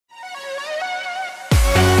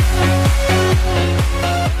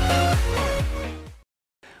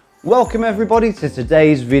Welcome everybody to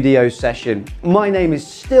today's video session. My name is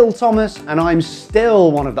still Thomas and I'm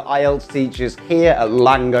still one of the IELTS teachers here at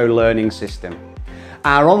LangGo Learning System.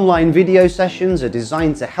 Our online video sessions are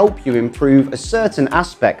designed to help you improve a certain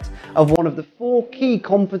aspect of one of the 4 key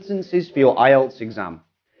competencies for your IELTS exam.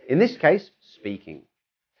 In this case, speaking.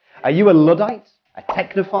 Are you a Luddite? A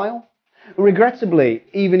technophile? Regrettably,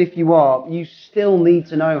 even if you are, you still need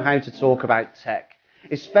to know how to talk about tech.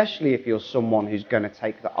 Especially if you're someone who's going to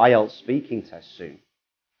take the IELTS speaking test soon.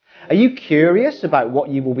 Are you curious about what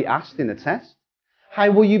you will be asked in the test? How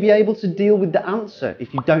will you be able to deal with the answer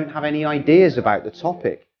if you don't have any ideas about the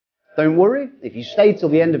topic? Don't worry, if you stay till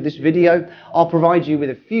the end of this video, I'll provide you with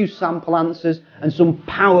a few sample answers and some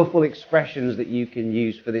powerful expressions that you can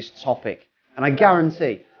use for this topic. And I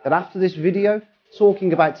guarantee that after this video,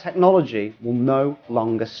 talking about technology will no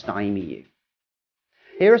longer stymie you.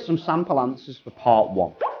 Here are some sample answers for part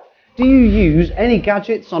 1. Do you use any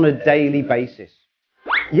gadgets on a daily basis?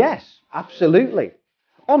 Yes, absolutely.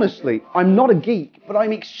 Honestly, I'm not a geek, but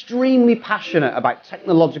I'm extremely passionate about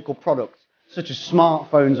technological products such as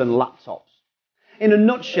smartphones and laptops. In a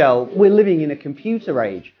nutshell, we're living in a computer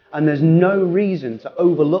age and there's no reason to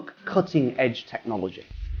overlook cutting-edge technology.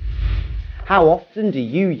 How often do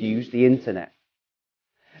you use the internet?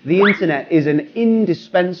 The internet is an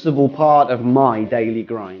indispensable part of my daily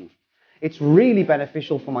grind. It's really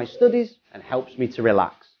beneficial for my studies and helps me to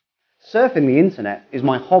relax. Surfing the internet is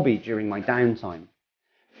my hobby during my downtime.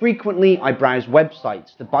 Frequently, I browse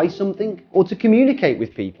websites to buy something or to communicate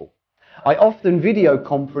with people. I often video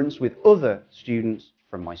conference with other students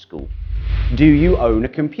from my school. Do you own a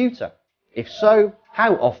computer? If so,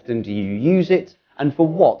 how often do you use it and for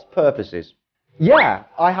what purposes? Yeah,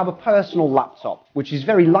 I have a personal laptop, which is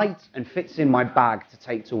very light and fits in my bag to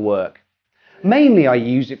take to work. Mainly I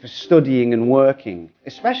use it for studying and working,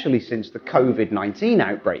 especially since the COVID-19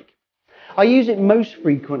 outbreak. I use it most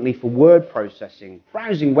frequently for word processing,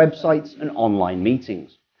 browsing websites and online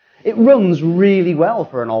meetings. It runs really well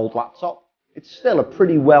for an old laptop. It's still a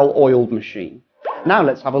pretty well-oiled machine. Now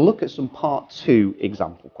let's have a look at some part 2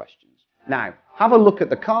 example questions. Now, have a look at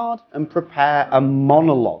the card and prepare a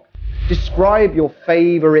monologue. Describe your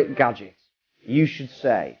favourite gadget. You should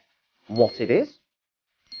say what it is,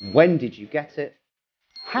 when did you get it,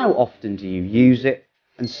 how often do you use it,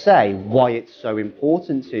 and say why it's so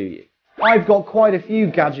important to you. I've got quite a few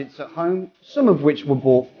gadgets at home, some of which were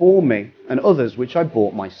bought for me and others which I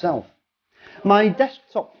bought myself. My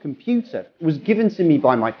desktop computer was given to me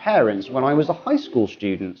by my parents when I was a high school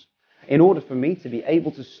student in order for me to be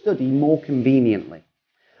able to study more conveniently.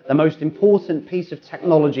 The most important piece of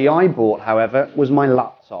technology I bought, however, was my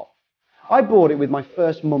laptop. I bought it with my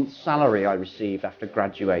first month's salary I received after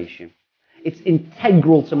graduation. It's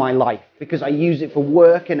integral to my life because I use it for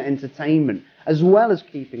work and entertainment, as well as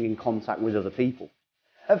keeping in contact with other people.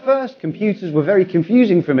 At first, computers were very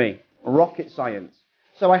confusing for me, rocket science,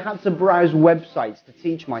 so I had to browse websites to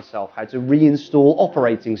teach myself how to reinstall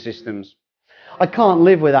operating systems. I can't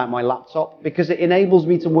live without my laptop because it enables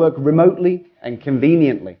me to work remotely and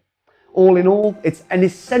conveniently. All in all, it's an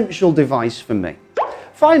essential device for me.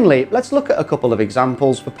 Finally, let's look at a couple of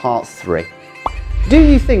examples for part 3. Do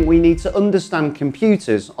you think we need to understand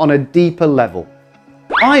computers on a deeper level?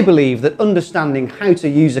 I believe that understanding how to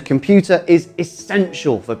use a computer is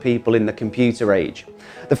essential for people in the computer age.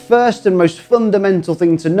 The first and most fundamental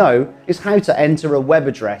thing to know is how to enter a web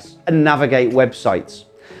address and navigate websites.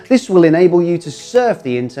 This will enable you to surf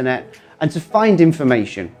the internet and to find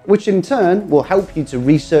information, which in turn will help you to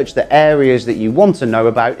research the areas that you want to know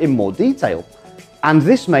about in more detail. And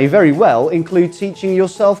this may very well include teaching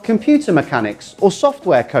yourself computer mechanics or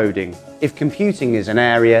software coding, if computing is an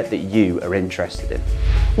area that you are interested in.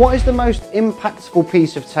 What is the most impactful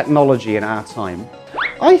piece of technology in our time?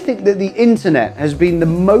 I think that the internet has been the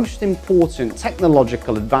most important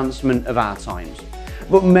technological advancement of our times.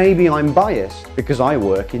 But maybe I'm biased because I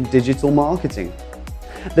work in digital marketing.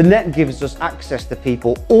 The net gives us access to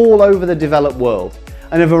people all over the developed world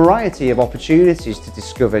and a variety of opportunities to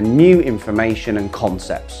discover new information and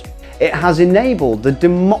concepts. It has enabled the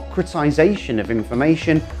democratization of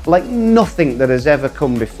information like nothing that has ever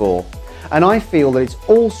come before. And I feel that it's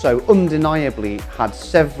also undeniably had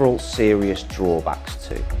several serious drawbacks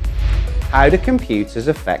too. How do computers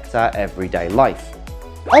affect our everyday life?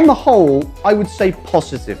 On the whole, I would say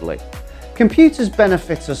positively. Computers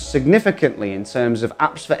benefit us significantly in terms of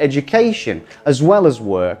apps for education as well as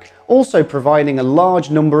work, also providing a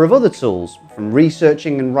large number of other tools, from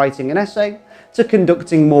researching and writing an essay to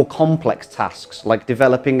conducting more complex tasks like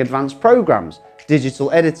developing advanced programs,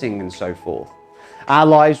 digital editing and so forth. Our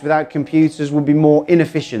lives without computers would be more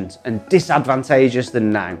inefficient and disadvantageous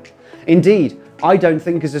than now. Indeed, I don't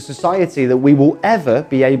think as a society that we will ever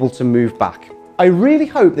be able to move back. I really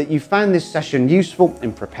hope that you found this session useful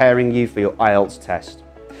in preparing you for your IELTS test.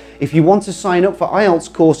 If you want to sign up for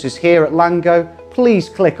IELTS courses here at LangGo, please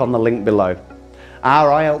click on the link below. Our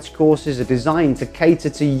IELTS courses are designed to cater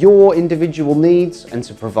to your individual needs and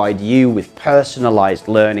to provide you with personalised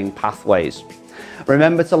learning pathways.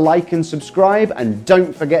 Remember to like and subscribe, and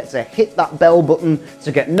don't forget to hit that bell button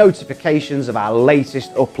to get notifications of our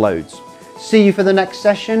latest uploads. See you for the next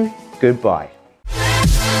session. Goodbye.